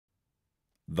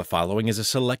The following is a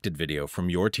selected video from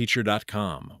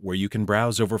yourteacher.com, where you can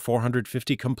browse over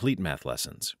 450 complete math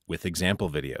lessons with example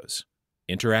videos,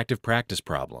 interactive practice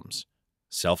problems,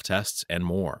 self-tests, and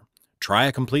more. Try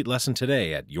a complete lesson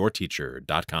today at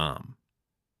yourteacher.com.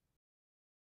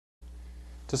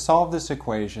 To solve this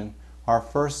equation, our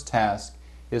first task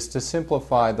is to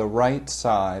simplify the right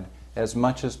side as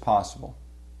much as possible.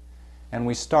 And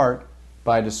we start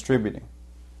by distributing.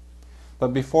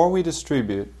 But before we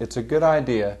distribute, it's a good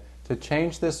idea to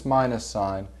change this minus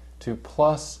sign to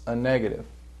plus a negative.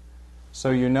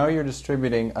 So you know you're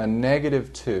distributing a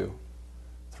negative 2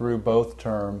 through both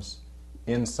terms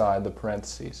inside the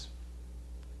parentheses.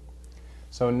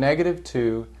 So negative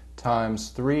 2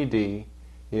 times 3d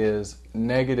is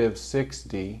negative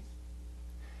 6d,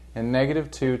 and negative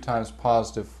 2 times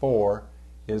positive 4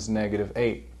 is negative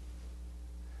 8.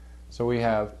 So we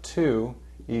have 2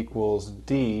 equals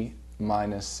d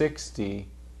minus 6d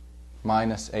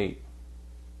minus 8.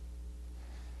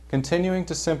 Continuing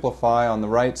to simplify on the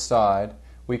right side,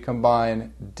 we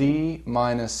combine d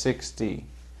minus 6d.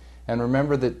 And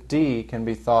remember that d can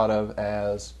be thought of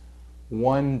as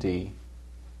 1d.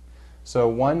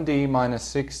 So 1d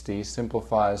minus 6d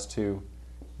simplifies to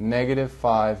negative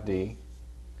 5d.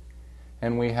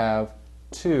 And we have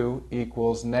 2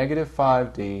 equals negative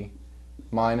 5d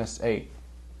minus 8.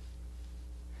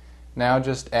 Now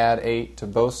just add 8 to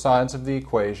both sides of the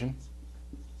equation.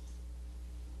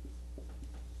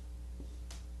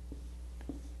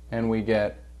 And we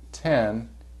get 10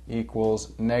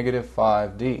 equals negative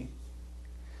 5d.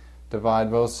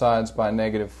 Divide both sides by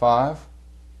negative 5.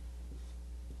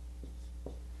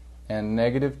 And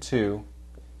negative 2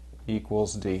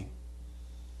 equals d.